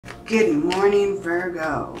Good morning,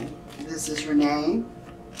 Virgo. This is Renee,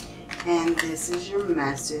 and this is your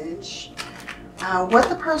message. What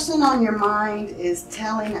the person on your mind is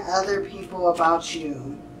telling other people about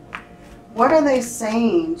you. What are they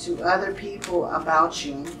saying to other people about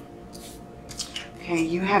you? Okay,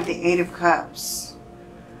 you have the Eight of Cups.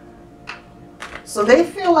 So they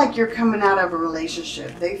feel like you're coming out of a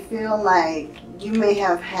relationship. They feel like you may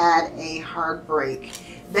have had a heartbreak.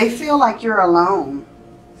 They feel like you're alone.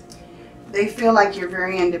 They feel like you're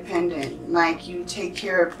very independent, like you take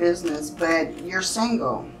care of business, but you're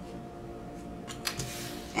single.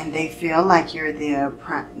 And they feel like you're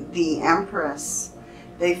the Empress.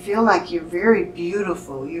 They feel like you're very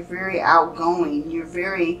beautiful. You're very outgoing. You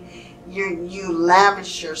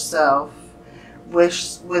lavish yourself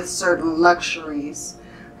with certain luxuries.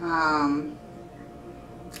 I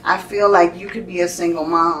feel like you could be a single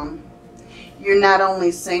mom. You're not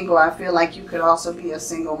only single, I feel like you could also be a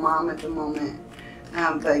single mom at the moment.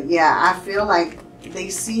 But yeah, I feel like they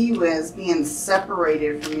see you as being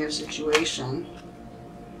separated from your situation.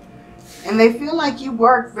 And they feel like you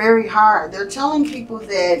work very hard. They're telling people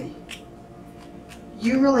that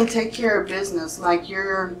you really take care of business, like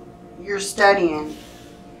you're studying.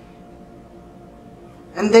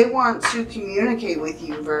 And they want to communicate with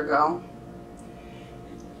you, Virgo.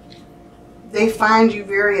 They find you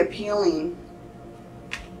very appealing.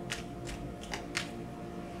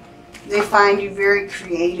 They find you very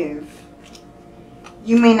creative.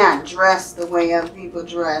 You may not dress the way other people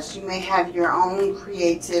dress. You may have your own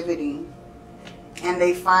creativity. And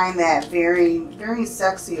they find that very, very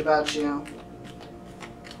sexy about you.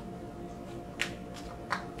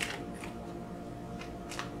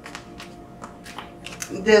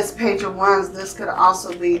 This Page of Wands, this could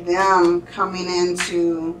also be them coming in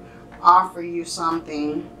to offer you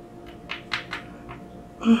something.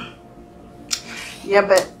 Yeah,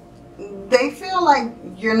 but they feel like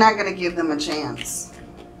you're not going to give them a chance.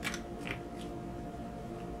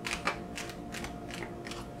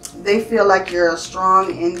 They feel like you're a strong,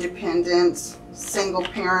 independent, single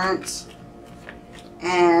parent,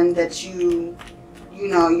 and that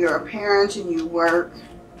you're a parent and you work.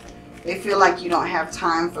 They feel like you don't have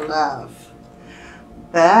time for love.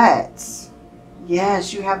 But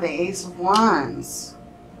yes, you have the Ace of Wands.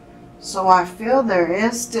 So I feel there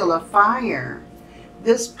is still a fire.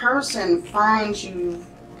 This person finds you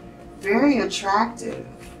very attractive.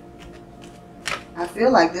 I feel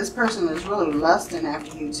like this person is really lusting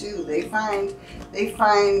after you too. They find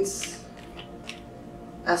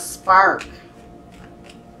a spark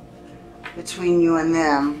between you and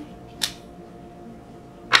them.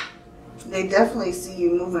 They definitely see you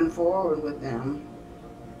moving forward with them.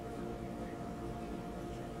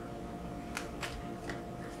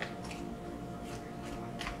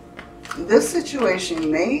 This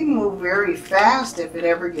situation may move very fast if it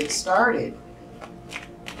ever gets started.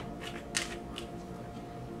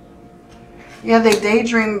 Yeah, they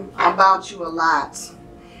daydream about you a lot.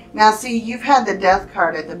 Now see, you've had the Death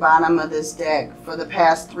card at the bottom of this deck for the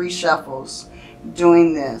past 3 shuffles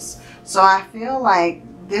doing this. So I feel like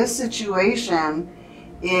this situation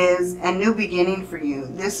is a new beginning for you.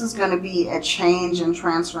 This is going to be a change and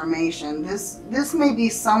transformation. This may be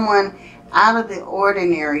someone out of the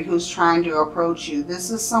ordinary who's trying to approach you.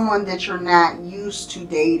 This is someone that you're not used to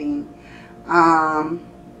dating. But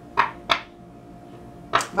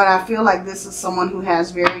I feel like this is someone who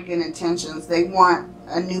has very good intentions. They want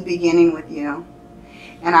a new beginning with you.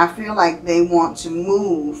 And I feel like they want to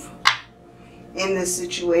move in this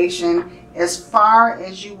situation as far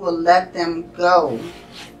as you will let them go.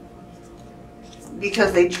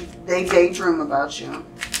 Because they daydream about you.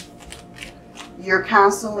 You're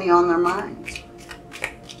constantly on their mind.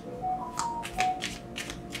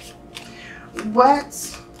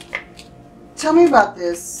 Tell me about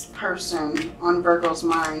this person on Virgo's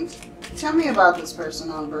mind. Tell me about this person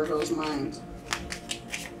on Virgo's mind.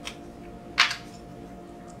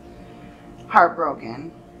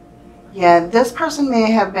 Heartbroken. Yeah, this person may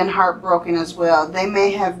have been heartbroken as well. They may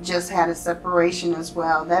have just had a separation as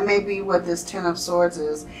well. That may be what this Ten of Swords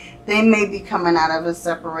is. They may be coming out of a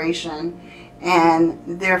separation and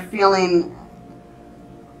they're feeling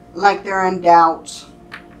like they're in doubt.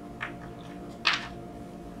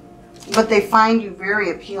 But they find you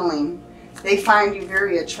very appealing. They find you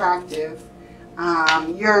very attractive.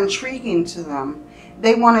 You're intriguing to them.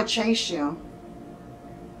 They want to chase you.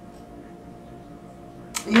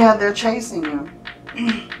 Yeah, they're chasing you.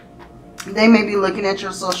 They may be looking at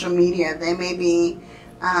your social media. They may be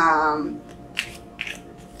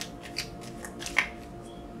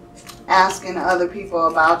asking other people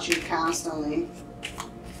about you constantly.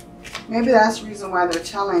 Maybe that's the reason why they're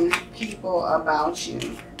telling people about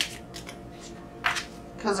you.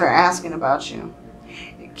 Because they're asking about you.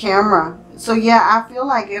 Camera. So yeah, I feel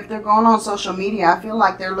like if they're going on social media, I feel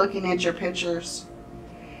like they're looking at your pictures.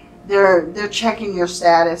 They're checking your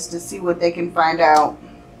status to see what they can find out.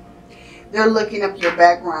 They're looking up your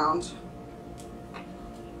background.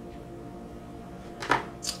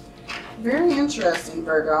 Very interesting,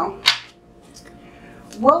 Virgo.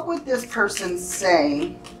 What would this person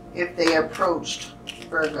say if they approached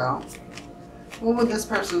Virgo? What would this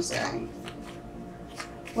person say?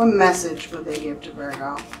 What message would they give to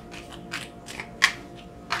Virgo?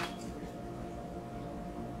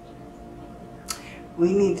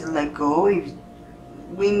 We need to let go.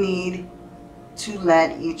 We need to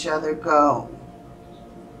let each other go.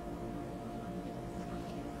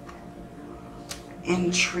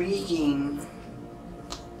 Intriguing.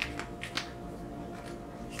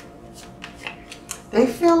 They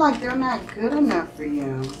feel like they're not good enough for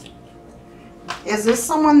you. Is this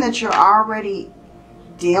someone that you're already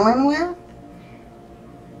dealing with?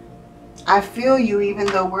 I feel you even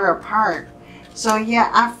though we're apart. So yeah,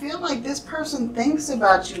 I feel like this person thinks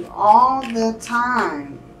about you all the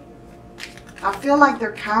time. I feel like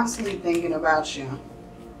they're constantly thinking about you.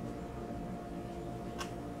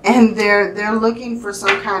 And they're looking for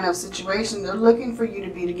some kind of situation. They're looking for you to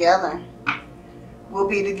be together. We'll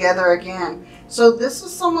be together again. So this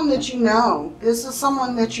is someone that you know. This is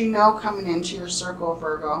someone that you know coming into your circle,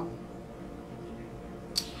 Virgo.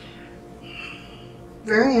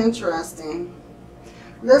 Very interesting.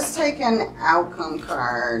 Let's take an outcome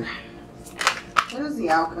card. What is the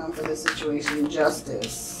outcome for this situation?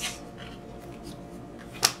 Justice.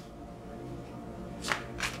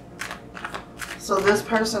 So this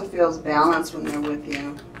person feels balanced when they're with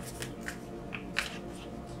you.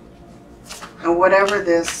 And whatever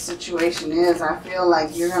this situation is, I feel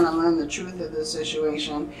like you're going to learn the truth of this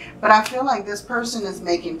situation. But I feel like this person is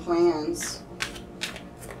making plans.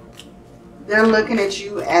 They're looking at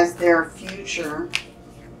you as their future.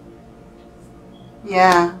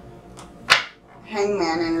 Yeah.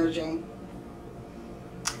 Hangman energy.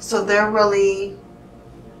 So they're really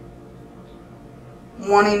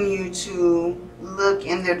wanting you to look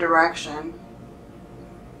in their direction.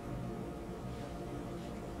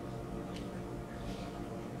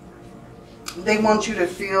 They want you to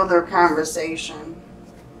feel their conversation.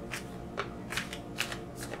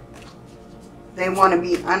 They want to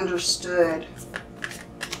be understood.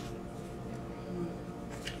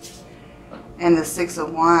 And the Six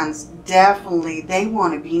of Wands, definitely, they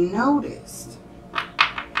want to be noticed.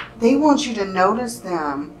 They want you to notice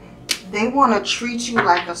them. They want to treat you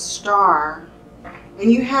like a star.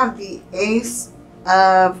 And you have the Ace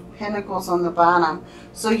of Pentacles on the bottom.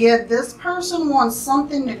 So yeah, this person wants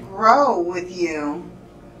something to grow with you.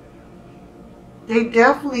 They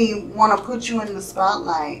definitely want to put you in the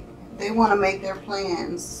spotlight. They want to make their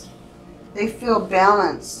plans. They feel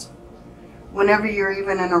balanced whenever you're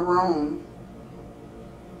even in a room.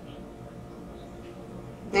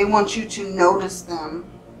 They want you to notice them.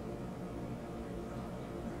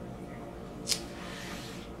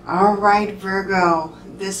 All right, Virgo,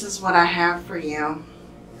 this is what I have for you.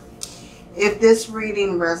 If this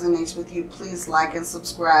reading resonates with you, please like and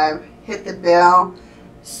subscribe. Hit the bell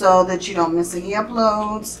so that you don't miss any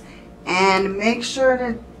uploads. And make sure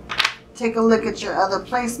to take a look at your other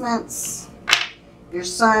placements. Your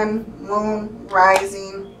Sun, Moon,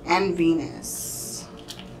 Rising, and Venus.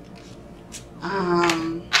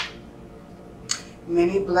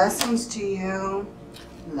 Many blessings to you.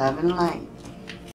 Love and light.